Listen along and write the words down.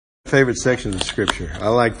favorite sections of Scripture. I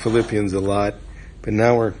like Philippians a lot, but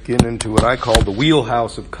now we're getting into what I call the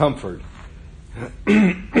wheelhouse of comfort.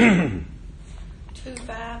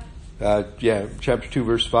 2:5. Chapter 2,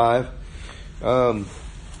 verse 5.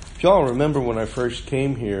 If y'all remember when I first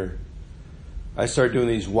came here, I started doing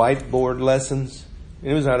these whiteboard lessons, and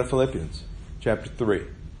it was out of Philippians, chapter 3.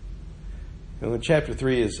 And chapter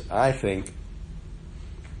 3 is, I think,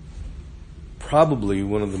 probably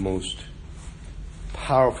one of the most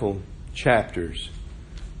powerful chapters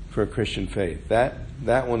for a Christian faith.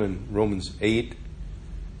 That one and Romans 8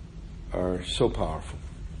 are so powerful.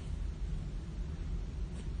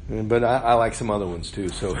 But I like some other ones too,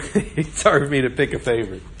 so it's hard for me to pick a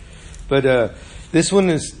favorite. But this one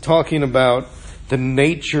is talking about the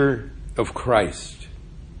nature of Christ.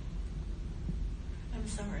 I'm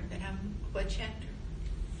sorry, but what chapter?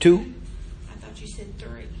 2. I thought you said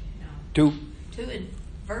 3. No. 2. 2 in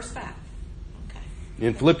verse 5. Okay.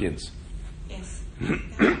 In Philippians. Yes.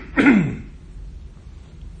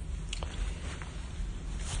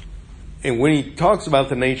 And when he talks about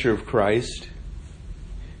the nature of Christ,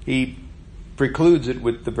 he precludes it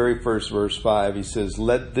with the very first verse 5. He says,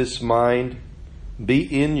 "Let this mind be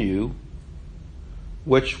in you,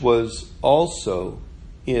 which was also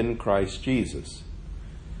in Christ Jesus."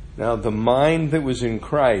 Now, the mind that was in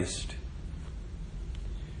Christ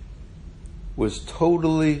was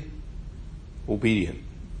totally obedient.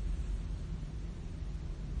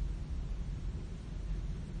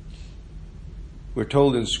 We're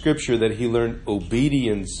told in Scripture that he learned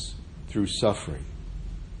obedience through suffering.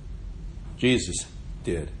 Jesus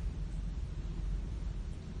did.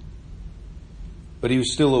 But he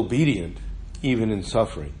was still obedient even in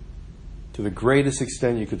suffering. To the greatest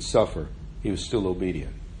extent you could suffer, he was still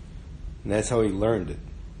obedient. And that's how he learned it.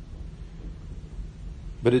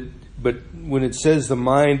 But when it says the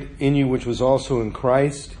mind in you which was also in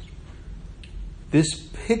Christ, this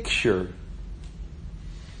picture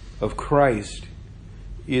of Christ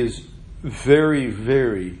is very,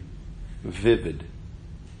 very vivid.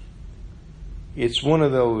 It's one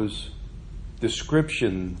of those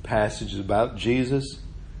description passages about Jesus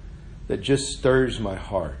that just stirs my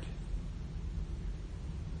heart.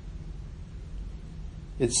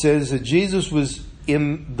 It says that Jesus was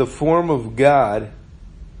in the form of God,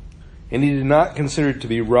 and he did not consider it to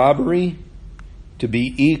be robbery to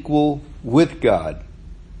be equal with God.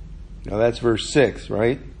 Now that's verse 6,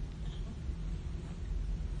 right?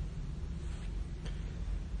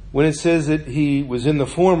 When it says that he was in the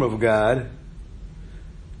form of God,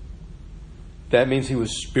 that means he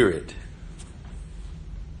was spirit.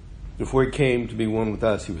 Before he came to be one with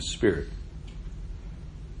us, he was spirit.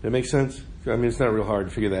 That makes sense? I mean, it's not real hard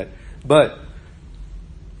to figure that. But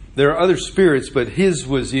there are other spirits, but his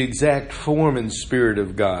was the exact form and spirit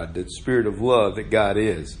of God, that spirit of love that God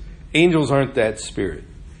is. Angels aren't that spirit.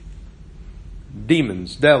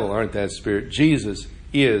 Demons, devil aren't that spirit. Jesus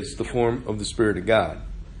is the form of the Spirit of God.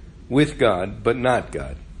 With God, but not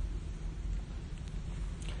God.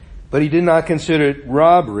 But he did not consider it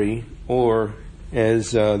robbery, or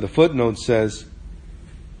as the footnote says,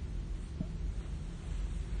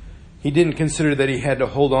 he didn't consider that he had to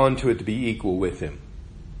hold on to it to be equal with him.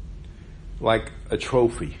 Like a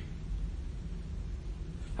trophy.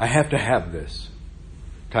 I have to have this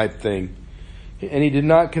type thing. And he did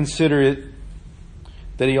not consider it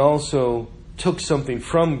that he also took something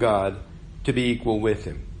from God to be equal with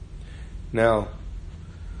him. Now,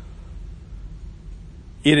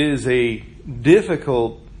 it is a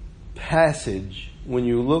difficult passage when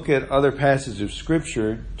you look at other passages of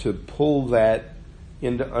Scripture to pull that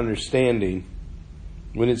into understanding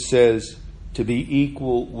when it says to be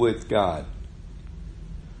equal with God.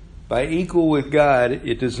 By equal with God,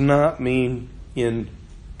 it does not mean in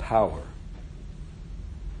power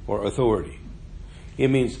or authority. It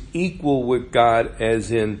means equal with God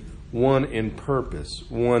as in one in purpose,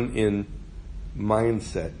 one in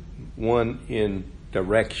mindset, one in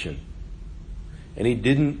direction. And he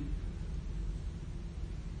didn't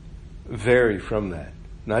vary from that,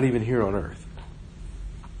 not even here on earth.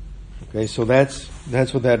 Okay, so that's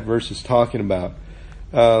what that verse is talking about.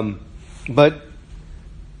 But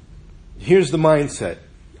here's the mindset.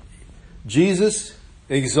 Jesus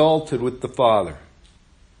exalted with the Father,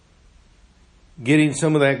 getting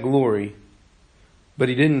some of that glory, but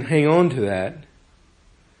he didn't hang on to that.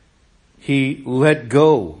 He let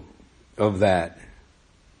go of that.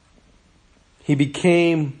 He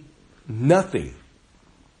became nothing.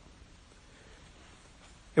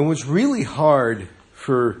 And what's really hard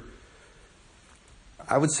for,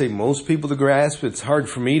 I would say, most people to grasp, it's hard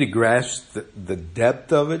for me to grasp the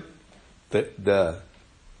depth of it, the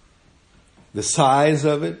size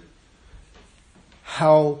of it,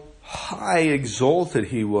 how high exalted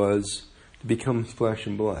he was to become flesh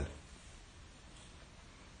and blood.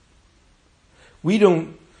 We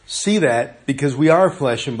don't see that because we are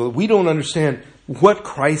flesh and blood. We don't understand what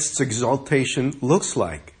Christ's exaltation looks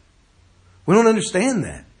like. We don't understand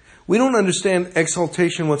that. We don't understand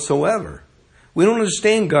exaltation whatsoever. We don't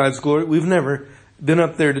understand God's glory. We've never been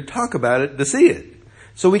up there to talk about it, to see it.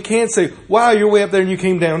 So we can't say, wow, you're way up there and you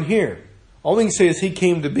came down here. All we can say is he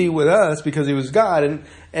came to be with us because he was God,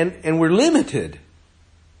 and we're limited.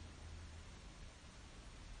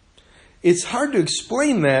 It's hard to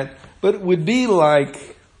explain that, but it would be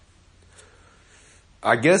like,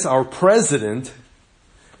 I guess, our president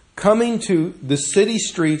coming to the city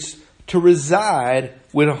streets to reside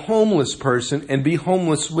with a homeless person and be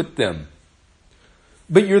homeless with them.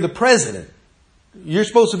 But you're the president. You're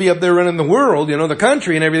supposed to be up there running the world, the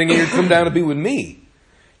country and everything, and you come down to be with me.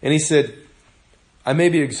 And he said, I may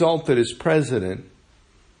be exalted as president,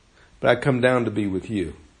 but I come down to be with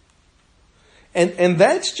you. And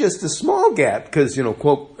that's just a small gap because,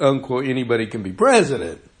 quote unquote, anybody can be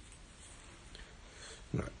president.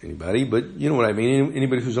 Not anybody, but you know what I mean.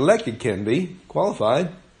 Anybody who's elected can be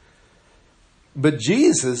qualified. But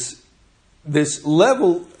Jesus, this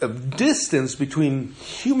level of distance between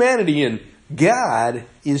humanity and God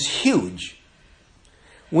is huge.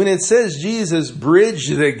 When it says Jesus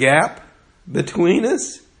bridged the gap between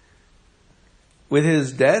us with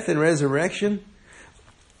his death and resurrection,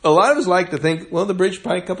 a lot of us like to think, well, the bridge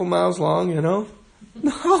probably a couple miles long,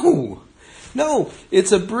 No,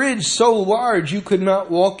 it's a bridge so large you could not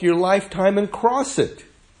walk your lifetime and cross it.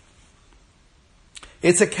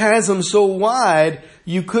 It's a chasm so wide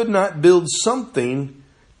you could not build something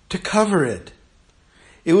to cover it.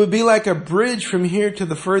 It would be like a bridge from here to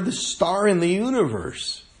the furthest star in the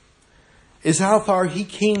universe. Is how far he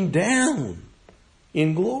came down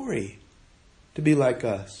in glory to be like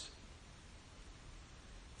us.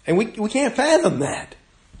 And we can't fathom that.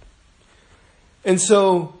 And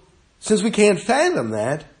so, since we can't fathom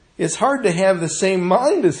that, it's hard to have the same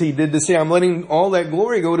mind as he did to say, I'm letting all that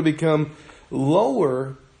glory go to become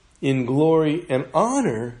lower in glory and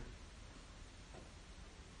honor.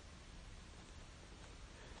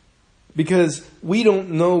 Because we don't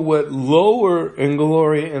know what lower in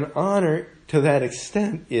glory and honor to that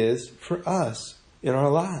extent is for us in our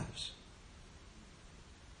lives.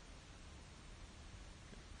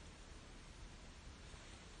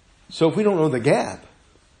 So if we don't know the gap,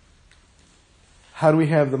 how do we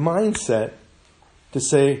have the mindset to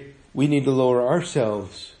say we need to lower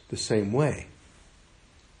ourselves the same way?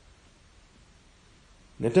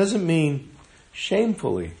 And it doesn't mean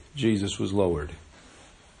shamefully Jesus was lowered.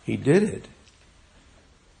 He did it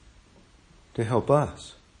to help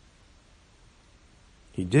us.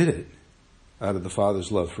 He did it out of the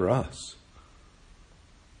Father's love for us.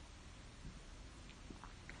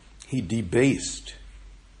 He debased,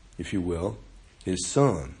 if you will, his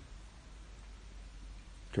Son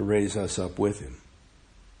to raise us up with him.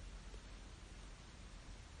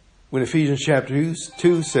 When Ephesians chapter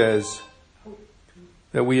 2 says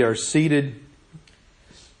that we are seated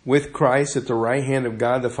with Christ at the right hand of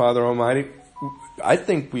God the Father Almighty, I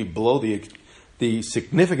think we blow the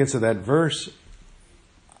significance of that verse.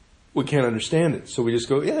 We can't understand it. So we just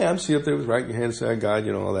go, yeah, I'm seated up there with right hand side God,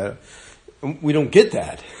 all that. We don't get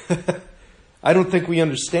that. I don't think we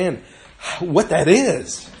understand what that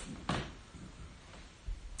is.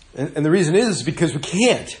 And the reason is because we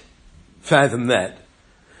can't fathom that.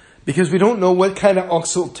 Because we don't know what kind of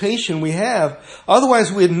exaltation we have.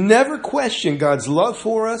 Otherwise, we'd never question God's love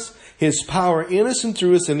for us, his power in us and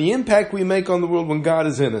through us, and the impact we make on the world when God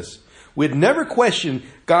is in us. We'd never question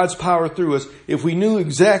God's power through us if we knew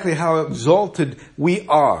exactly how exalted we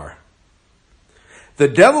are. The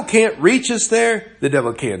devil can't reach us there. The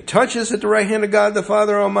devil can't touch us at the right hand of God the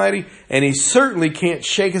Father Almighty. And he certainly can't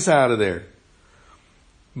shake us out of there.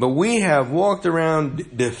 But we have walked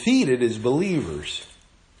around defeated as believers.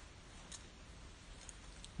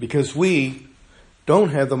 Because we don't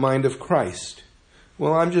have the mind of Christ.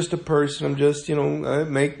 Well, I'm just a person. I'm just, I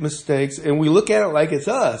make mistakes. And we look at it like it's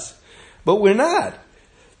us. But we're not.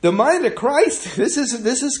 The mind of Christ, this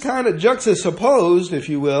is kind of juxtaposed, if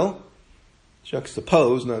you will.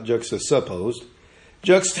 Juxtaposed, not juxtasupposed.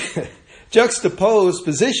 Juxtaposed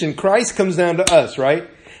position. Christ comes down to us, right?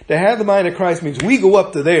 To have the mind of Christ means we go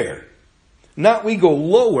up to there. Not we go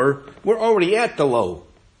lower. We're already at the low.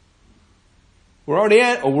 We're already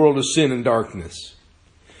at a world of sin and darkness.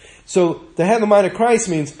 So to have the mind of Christ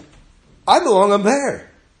means I belong up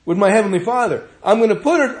there with my Heavenly Father. I'm going to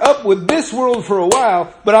put it up with this world for a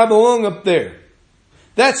while, but I belong up there.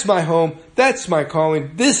 That's my home. That's my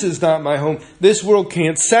calling. This is not my home. This world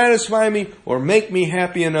can't satisfy me or make me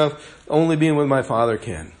happy enough. Only being with my Father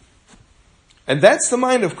can. And that's the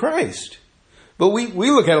mind of Christ. But we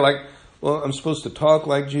look at it like, well, I'm supposed to talk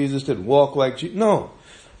like Jesus did, walk like Jesus. No.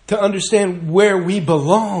 To understand where we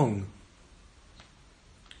belong.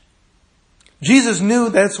 Jesus knew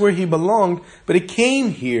that's where he belonged, but he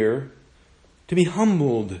came here to be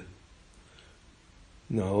humbled.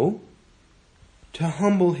 No. To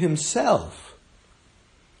humble himself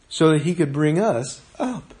so that he could bring us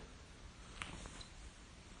up.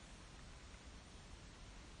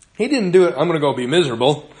 He didn't do it, I'm going to go be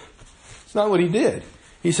miserable. It's not what he did.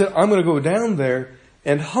 He said, I'm going to go down there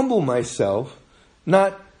and humble myself,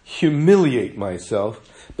 not humiliate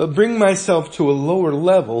myself, but bring myself to a lower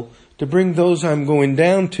level to bring those I'm going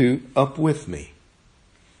down to up with me.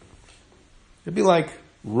 It'd be like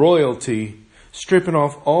royalty stripping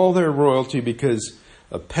off all their royalty because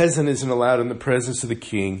a peasant isn't allowed in the presence of the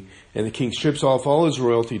king, and the king strips off all his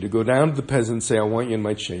royalty to go down to the peasant and say, I want you in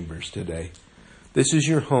my chambers today. This is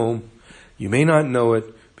your home. You may not know it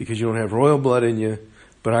because you don't have royal blood in you,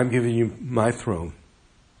 but I'm giving you my throne.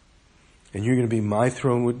 And you're going to be my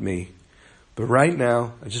throne with me. But right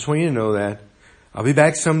now, I just want you to know that. I'll be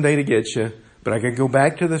back someday to get you, but I can go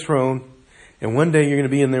back to the throne, and one day you're going to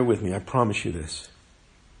be in there with me. I promise you this.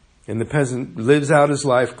 And the peasant lives out his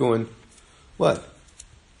life going, what?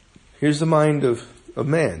 Here's the mind of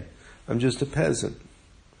man. I'm just a peasant.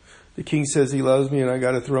 The king says he loves me and I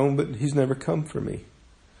got a throne, but he's never come for me.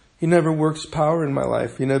 He never works power in my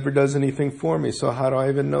life. He never does anything for me. So how do I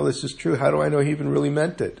even know this is true? How do I know he even really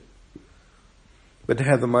meant it? But to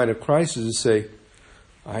have the mind of Christ is to say,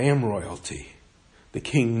 I am royalty. The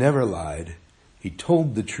king never lied. He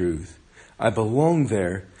told the truth. I belong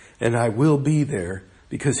there and I will be there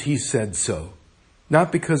because he said so.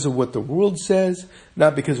 Not because of what the world says,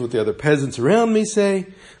 not because of what the other peasants around me say,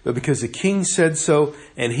 but because the king said so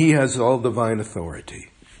and he has all divine authority.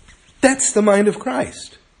 That's the mind of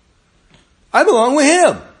Christ. I belong with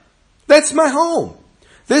him. That's my home.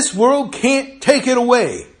 This world can't take it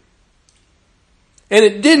away. And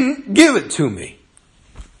it didn't give it to me.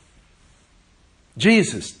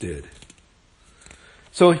 Jesus did.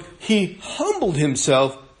 So he humbled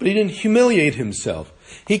himself, but he didn't humiliate himself.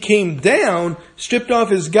 He came down, stripped off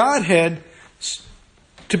his Godhead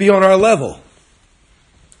to be on our level.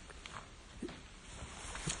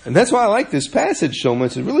 And that's why I like this passage so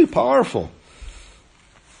much. It's really powerful.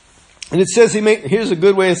 And it says here's a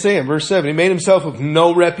good way of saying it, verse 7, he made himself of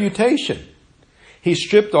no reputation. He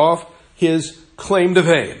stripped off his claim to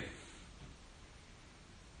fame.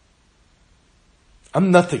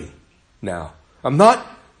 I'm nothing now. I'm not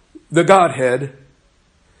the Godhead.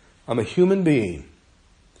 I'm a human being.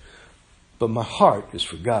 But my heart is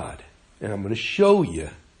for God. And I'm going to show you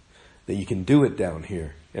that you can do it down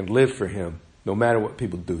here and live for him no matter what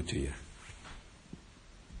people do to you.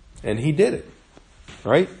 And he did it.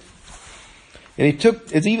 Right? And he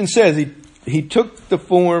took, it even says, he took the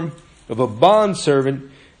form of a bondservant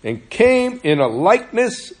and came in a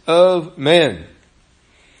likeness of men.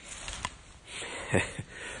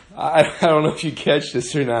 I don't know if you catch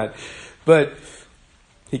this or not, but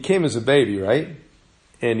he came as a baby, right?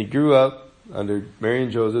 And he grew up under Mary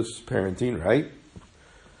and Joseph's parenting, right?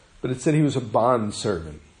 But it said he was a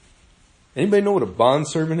bondservant. Anybody know what a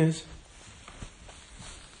bondservant is?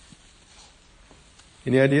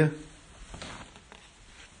 Any idea?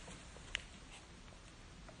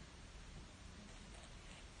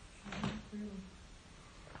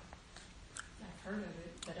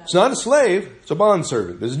 It's not a slave, it's a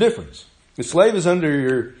bondservant. There's a difference. The slave is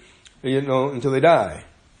under until they die.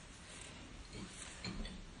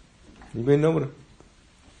 Anybody know what?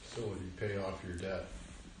 So would you pay off your debt?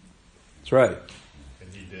 That's right.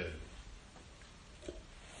 And he did.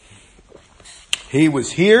 He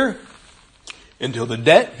was here until the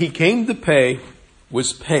debt he came to pay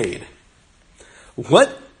was paid.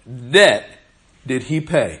 What debt did he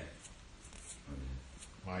pay?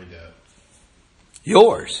 My debt.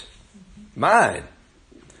 Yours. Mine.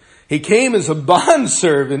 He came as a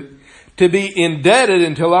bondservant to be indebted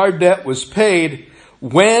until our debt was paid.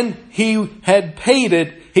 When he had paid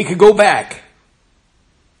it, he could go back.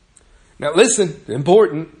 Now listen,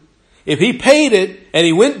 important. If he paid it and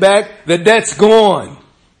he went back, the debt's gone.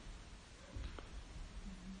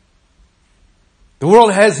 The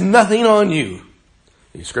world has nothing on you.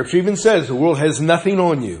 The scripture even says the world has nothing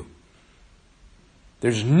on you.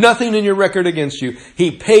 There's nothing in your record against you. He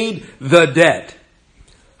paid the debt.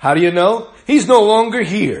 How do you know? He's no longer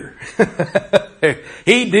here.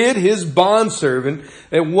 He did his bondservant.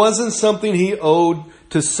 It wasn't something he owed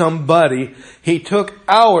to somebody. He took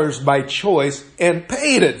ours by choice and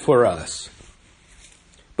paid it for us.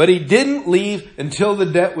 But he didn't leave until the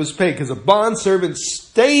debt was paid, because a bondservant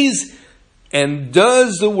stays and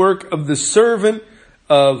does the work of the servant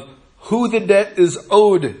of who the debt is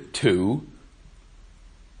owed to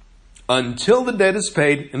until the debt is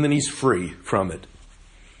paid, and then he's free from it.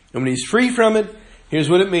 And when he's free from it, here's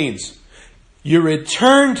what it means. You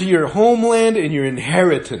return to your homeland and your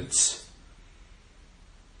inheritance.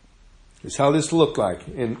 That's how this looked like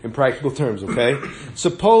in practical terms, okay?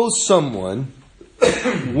 Suppose someone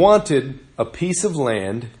wanted a piece of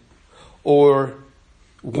land or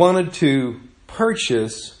wanted to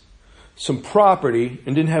purchase some property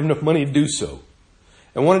and didn't have enough money to do so,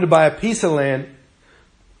 and wanted to buy a piece of land.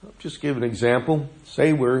 I'll just give an example. Say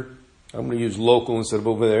I'm going to use local instead of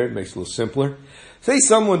over there. It makes it a little simpler. Say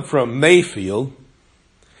someone from Mayfield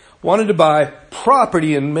wanted to buy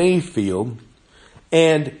property in Mayfield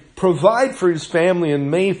and provide for his family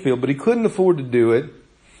in Mayfield, but he couldn't afford to do it.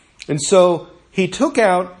 And so he took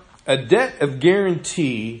out a debt of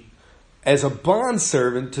guarantee as a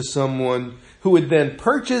bondservant to someone who would then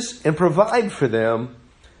purchase and provide for them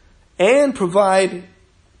and provide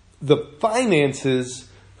the finances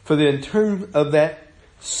for the term of that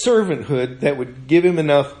servanthood that would give him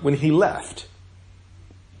enough when he left.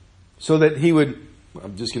 So that he would,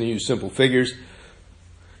 I'm just going to use simple figures,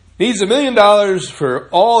 needs $1 million for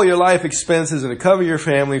all your life expenses and to cover your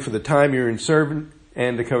family for the time you're in servant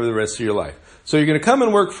and to cover the rest of your life. So you're going to come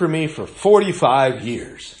and work for me for 45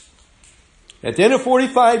 years. At the end of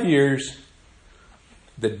 45 years,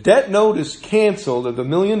 the debt note is canceled of the $1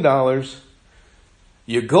 million.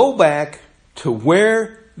 You go back to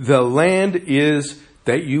where the land is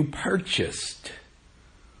that you purchased,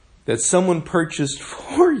 that someone purchased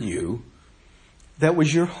for you, that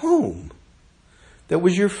was your home, that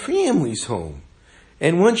was your family's home.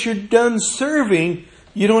 And once you're done serving,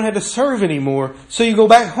 you don't have to serve anymore, so you go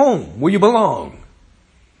back home where you belong.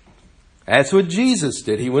 That's what Jesus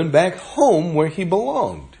did. He went back home where he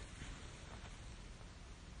belonged.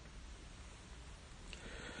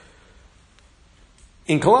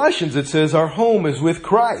 In Colossians it says our home is with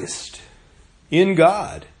Christ, in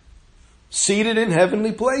God, seated in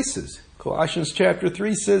heavenly places. Colossians chapter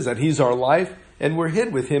 3 says that He's our life and we're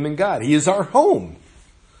hid with Him in God. He is our home.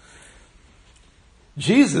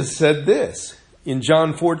 Jesus said this in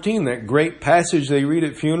John 14, that great passage they read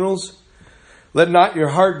at funerals. Let not your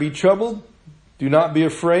heart be troubled. Do not be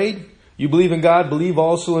afraid. You believe in God, believe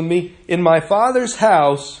also in me. In my Father's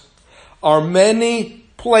house are many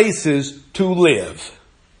places to live.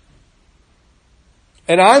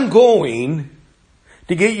 And I'm going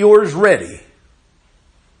to get yours ready.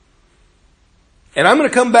 And I'm going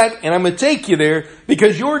to come back and I'm going to take you there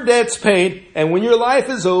because your debt's paid. And when your life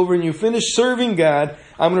is over and you finish serving God,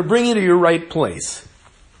 I'm going to bring you to your right place.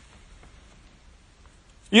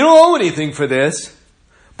 You don't owe anything for this,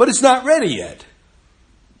 but it's not ready yet.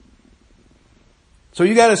 So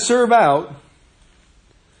you got to serve out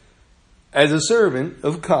as a servant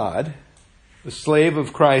of God, a slave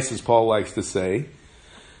of Christ, as Paul likes to say,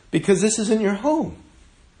 because this isn't your home.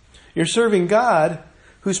 You're serving God,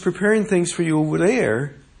 who's preparing things for you over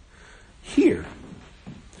there, here.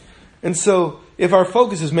 And so, if our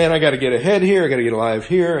focus is, man, I got to get ahead here, I got to get alive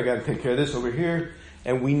here, I got to take care of this over here,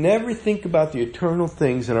 and we never think about the eternal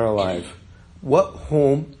things in our life, what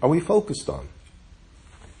home are we focused on?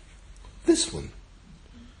 This one.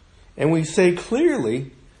 And we say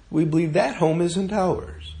clearly, we believe that home isn't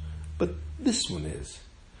ours, but this one is.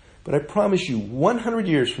 But I promise you, 100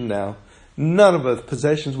 years from now, none of the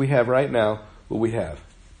possessions we have right now will we have.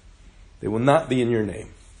 They will not be in your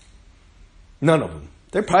name. None of them.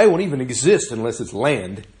 They probably won't even exist unless it's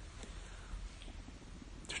land.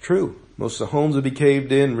 It's true. Most of the homes will be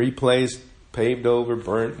caved in, replaced, paved over,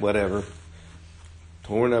 burnt, whatever.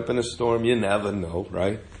 Torn up in a storm. You never know,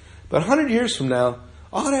 right? But 100 years from now,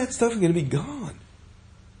 all that stuff is going to be gone.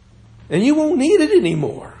 And you won't need it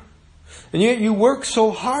anymore. And yet you work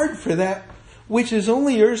so hard for that, which is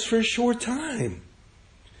only yours for a short time.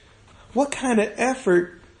 What kind of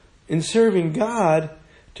effort in serving God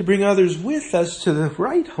to bring others with us to the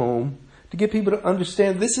right home, to get people to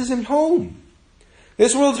understand this isn't home.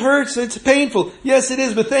 This world hurts, it's painful. Yes, it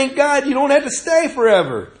is, but thank God you don't have to stay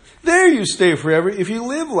forever. There you stay forever if you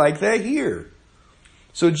live like that here.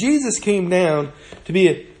 So Jesus came down to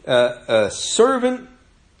be a servant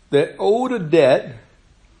that owed a debt.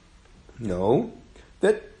 No,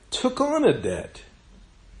 that took on a debt.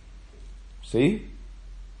 See?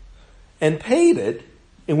 And paid it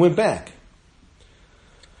and went back.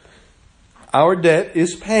 Our debt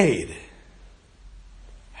is paid.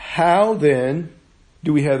 How then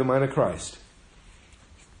do we have the mind of Christ?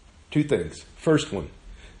 Two things. First one,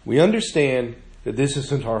 we understand that this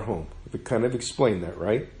isn't our home. We kind of explained that,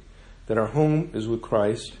 right? That our home is with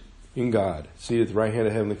Christ in God, seated at the right hand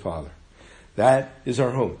of Heavenly Father. That is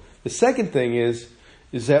our home. The second thing is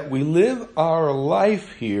that we live our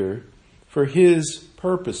life here for His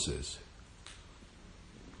purposes.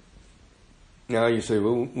 Now you say,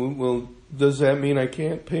 well, does that mean I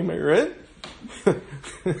can't pay my rent?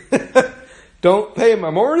 Don't pay my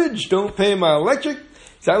mortgage? Don't pay my electric?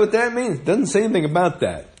 Is that what that means? It doesn't say anything about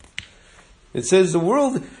that. It says the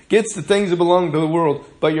world gets the things that belong to the world,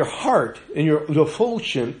 but your heart and your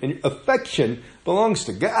devotion and your affection belongs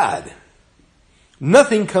to God.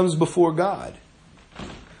 Nothing comes before God.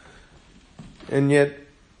 And yet,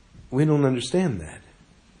 we don't understand that.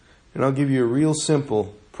 And I'll give you a real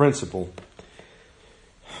simple principle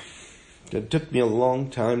that took me a long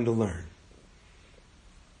time to learn.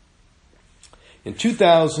 In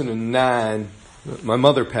 2009, my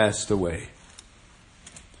mother passed away.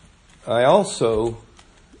 I also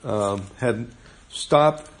had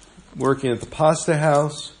stopped working at the pasta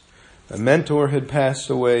house. A mentor had passed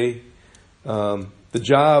away. The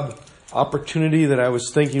job opportunity that I was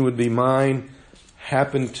thinking would be mine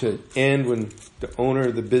happened to end when the owner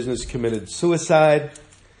of the business committed suicide.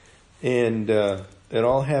 And it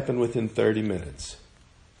all happened within 30 minutes.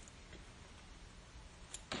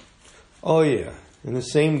 Oh yeah, and the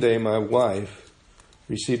same day my wife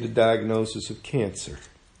received a diagnosis of cancer.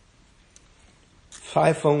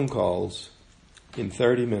 5 phone calls in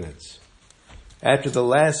 30 minutes. After the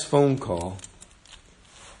last phone call,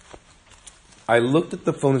 I looked at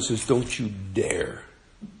the phone and says, "Don't you dare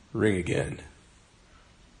ring again."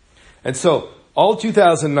 And so, all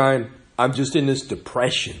 2009, I'm just in this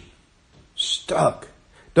depression. Stuck.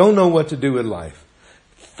 Don't know what to do with life.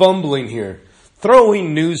 Fumbling here.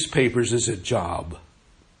 Throwing newspapers as a job.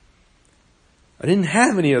 I didn't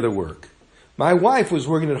have any other work. My wife was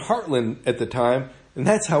working at Heartland at the time, and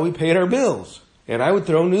that's how we paid our bills. And I would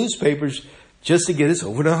throw newspapers just to get us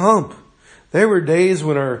over the hump. There were days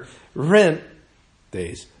when our rent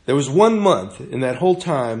days, there was 1 month in that whole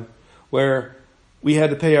time where we had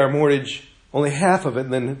to pay our mortgage, only half of it,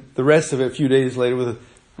 and then the rest of it a few days later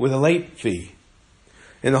with a late fee.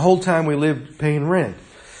 And the whole time we lived paying rent.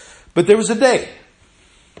 But there was a day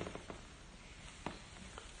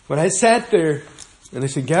when I sat there and I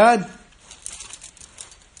said, "God,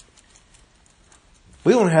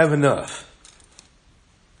 we don't have enough.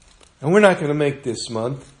 And we're not going to make this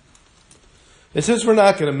month. And since we're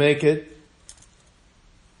not going to make it,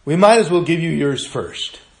 we might as well give you yours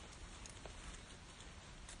first."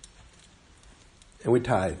 And we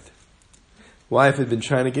tithed. Wife had been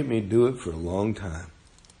trying to get me to do it for a long time.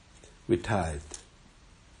 We tithed.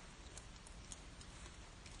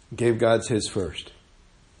 Gave God's His first.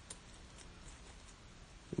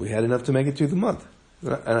 We had enough to make it through the month.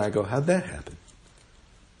 And I go, how'd that happen?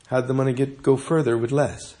 How'd the money go further with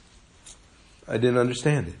less? I didn't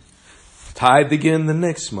understand it. Tithed again the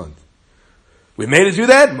next month. We made it through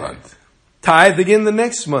that month. Tithed again the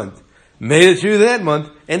next month. Made it through that month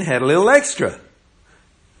and had a little extra.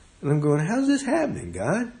 And I'm going, how's this happening,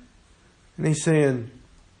 God? And He's saying,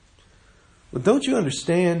 well, don't you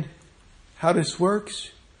understand how this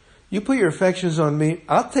works? You put your affections on me.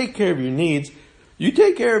 I'll take care of your needs. You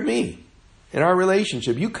take care of me in our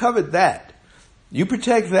relationship. You covet that. You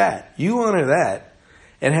protect that. You honor that.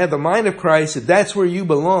 And have the mind of Christ that that's where you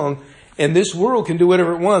belong. And this world can do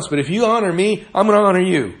whatever it wants. But if you honor me, I'm going to honor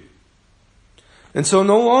you. And so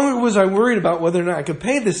no longer was I worried about whether or not I could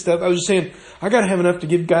pay this stuff. I was just saying, I got to have enough to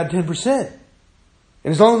give God 10%.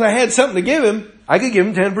 And as long as I had something to give Him, I could give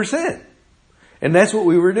Him 10%. And that's what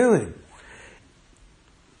we were doing.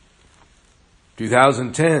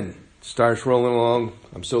 2010 starts rolling along.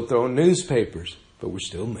 I'm still throwing newspapers, but we're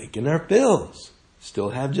still making our bills. Still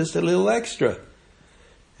have just a little extra.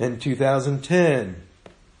 And 2010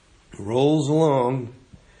 rolls along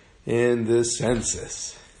in the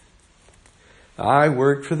census. I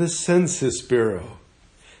worked for the Census Bureau.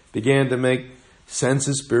 Began to make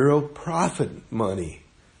Census Bureau profit money.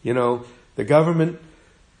 You know, the government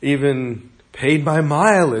even paid my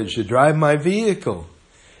mileage to drive my vehicle.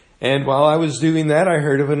 And while I was doing that, I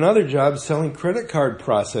heard of another job selling credit card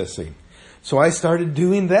processing. So I started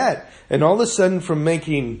doing that. And all of a sudden, from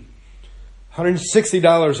making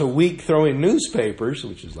 $160 a week throwing newspapers,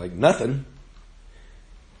 which is like nothing,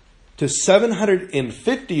 to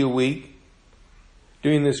 $750 a week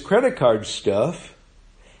doing this credit card stuff,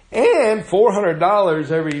 and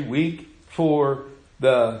 $400 every week for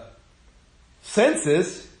the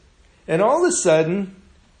census. And all of a sudden,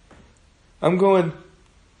 I'm going,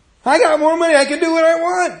 I got more money. I can do what I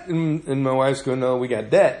want. And my wife's going, no, we got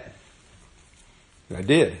debt. And I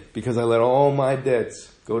did, because I let all my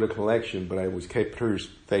debts go to collection, but I was kept hers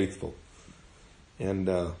faithful. And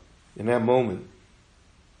in that moment,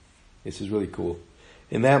 this is really cool.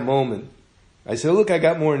 In that moment, I said, look, I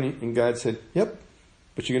got more. And God said, yep,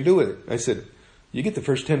 what you going to do with it? I said, you get the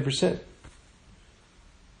first 10%.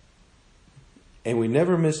 And we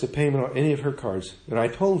never missed a payment on any of her cards. And I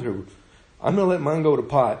told her, I'm going to let mine go to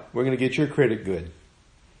pot. We're going to get your credit good.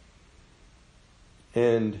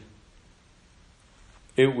 And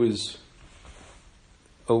it was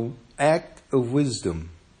an act of wisdom,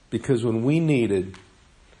 because when we needed,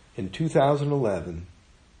 in 2011,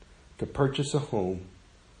 to purchase a home,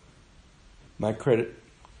 my credit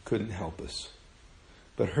couldn't help us.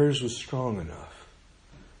 But hers was strong enough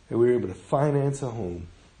that we were able to finance a home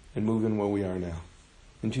and move in where we are now,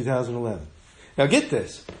 in 2011. Now get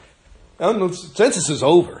this. Census is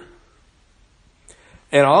over.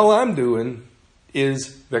 And all I'm doing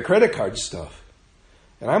is the credit card stuff.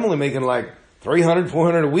 And I'm only making like $300,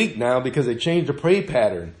 $400 a week now because they changed the pay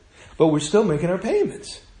pattern. But we're still making our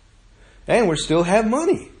payments. And we still have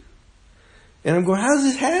money. And I'm going, how's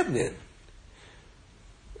this happening?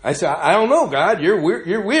 I said, I don't know, God. You're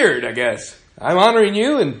weird, I guess. I'm honoring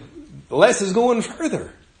you and less is going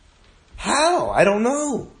further. How? I don't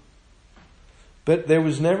know. But there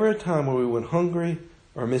was never a time where we went hungry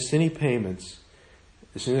or missed any payments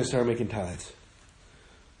as soon as I started making tithes.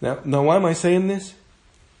 Now, why am I saying this?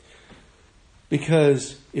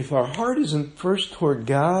 Because if our heart isn't first toward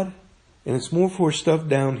God and it's more for stuff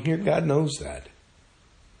down here, God knows that.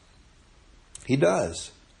 He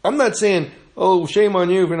does. I'm not saying, oh, shame on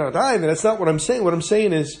you for not tithing. That's not what I'm saying. What I'm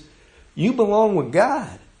saying is, you belong with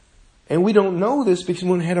God. And we don't know this because we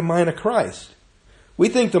haven't had a mind of Christ. We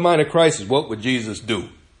think the mind of Christ is, what would Jesus do?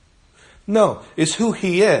 No, it's who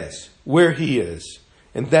He is, where He is.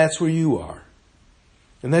 And that's where you are.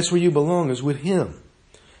 And that's where you belong, is with Him.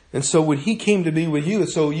 And so when He came to be with you,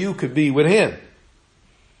 so you could be with Him.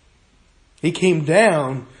 He came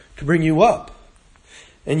down to bring you up.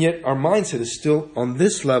 And yet our mindset is still on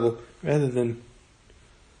this level, rather than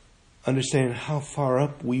understanding how far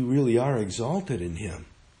up we really are exalted in Him.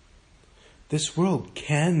 This world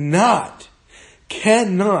cannot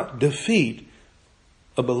defeat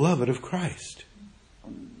a beloved of Christ.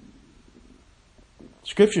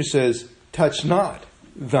 Scripture says, touch not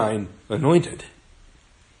thine anointed.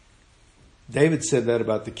 David said that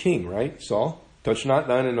about the king, right? Saul, touch not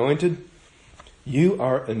thine anointed. You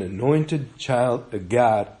are an anointed child of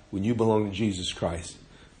God when you belong to Jesus Christ.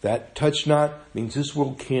 That touch not means this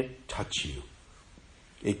world can't touch you.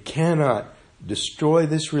 It cannot destroy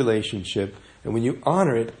this relationship. And when you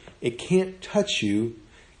honor it, it can't touch you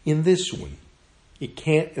in this one. It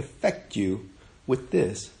can't affect you with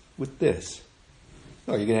this.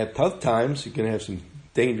 No, you're going to have tough times. You're going to have some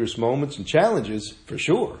dangerous moments and challenges, for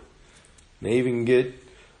sure. May even get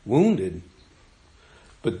wounded.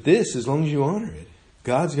 But this, as long as you honor it,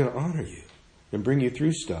 God's going to honor you and bring you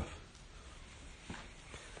through stuff.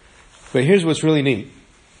 But here's what's really neat.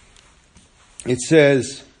 It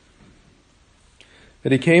says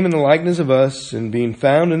that He came in the likeness of us, and being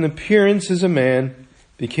found in appearance as a man,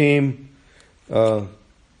 He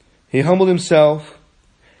humbled Himself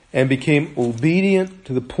and became obedient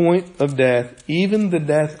to the point of death, even the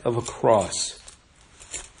death of a cross.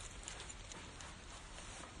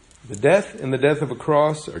 The death and the death of a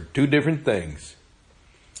cross are two different things.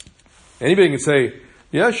 Anybody can say,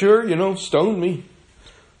 yeah, sure, stone me.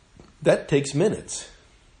 That takes minutes.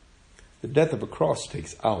 The death of a cross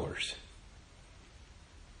takes hours.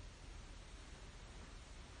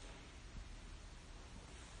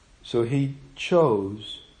 So He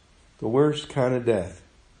chose the worst kind of death.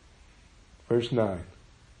 Verse 9.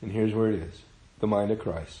 And here's where it is. The mind of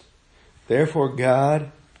Christ. Therefore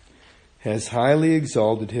God has highly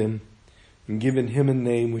exalted Him and given Him a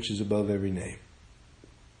name which is above every name.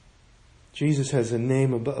 Jesus has a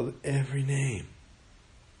name above every name.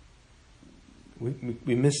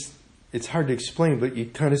 We miss, it's hard to explain, but you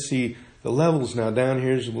kind of see the levels now. Down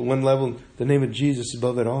here is one level, the name of Jesus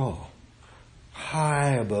above it all.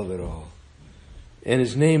 High above it all. And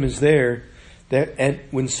His name is there. And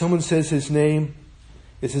when someone says His name,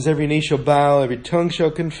 it says every knee shall bow, every tongue shall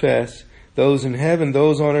confess, those in heaven,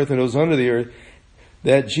 those on earth, and those under the earth,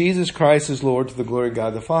 that Jesus Christ is Lord, to the glory of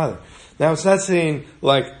God the Father. Now, it's not saying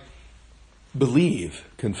like believe,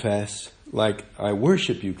 confess, like I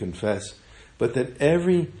worship you, confess, but that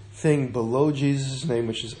everything below Jesus' name,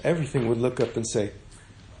 which is everything, would look up and say,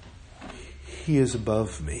 He is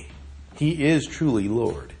above me. He is truly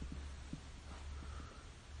Lord.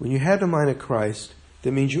 When you have the mind of Christ,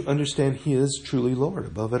 that means you understand He is truly Lord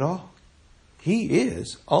above it all. He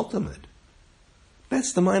is ultimate.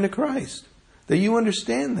 That's the mind of Christ. That you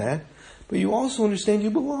understand that, but you also understand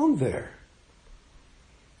you belong there.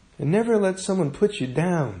 And never let someone put you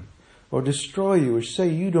down or destroy you or say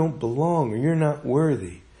you don't belong or you're not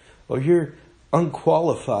worthy or you're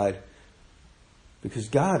unqualified. Because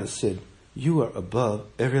God has said you are above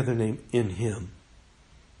every other name in Him.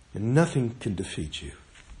 And nothing can defeat you.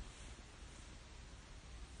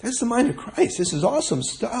 That's the mind of Christ. This is awesome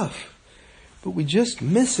stuff. But we just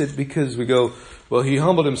miss it because we go, well, He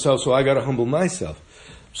humbled Himself, so I got to humble myself.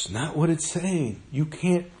 It's not what it's saying. You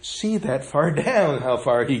can't see that far down how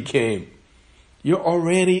far He came. You're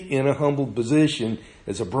already in a humbled position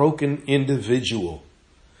as a broken individual.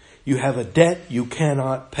 You have a debt you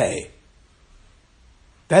cannot pay.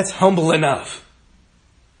 That's humble enough.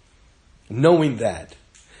 Knowing that.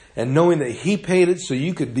 And knowing that He paid it so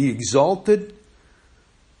you could be exalted.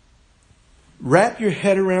 Wrap your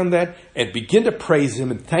head around that and begin to praise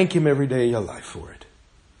Him and thank Him every day of your life for it.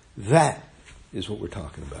 That is what we're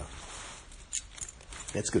talking about.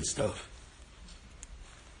 That's good stuff.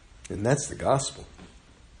 And that's the gospel.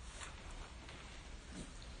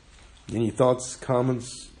 Any thoughts,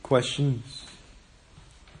 comments, questions?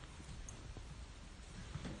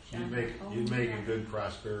 You'd make a good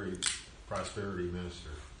prosperity minister.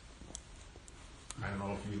 I don't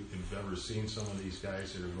know if you've ever seen some of these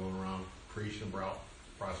guys that are going around preaching about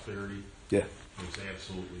prosperity. Yeah. It's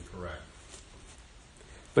absolutely correct.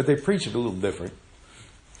 But they preach it a little different.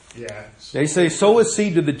 Yeah. They say, sow a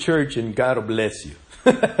seed to the church and God will bless you.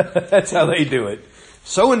 That's how they do it.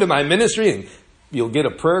 Sow into my ministry and you'll get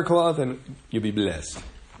a prayer cloth and you'll be blessed.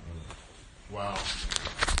 Wow.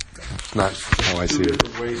 It's not how I see Two it.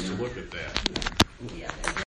 different ways to look at that.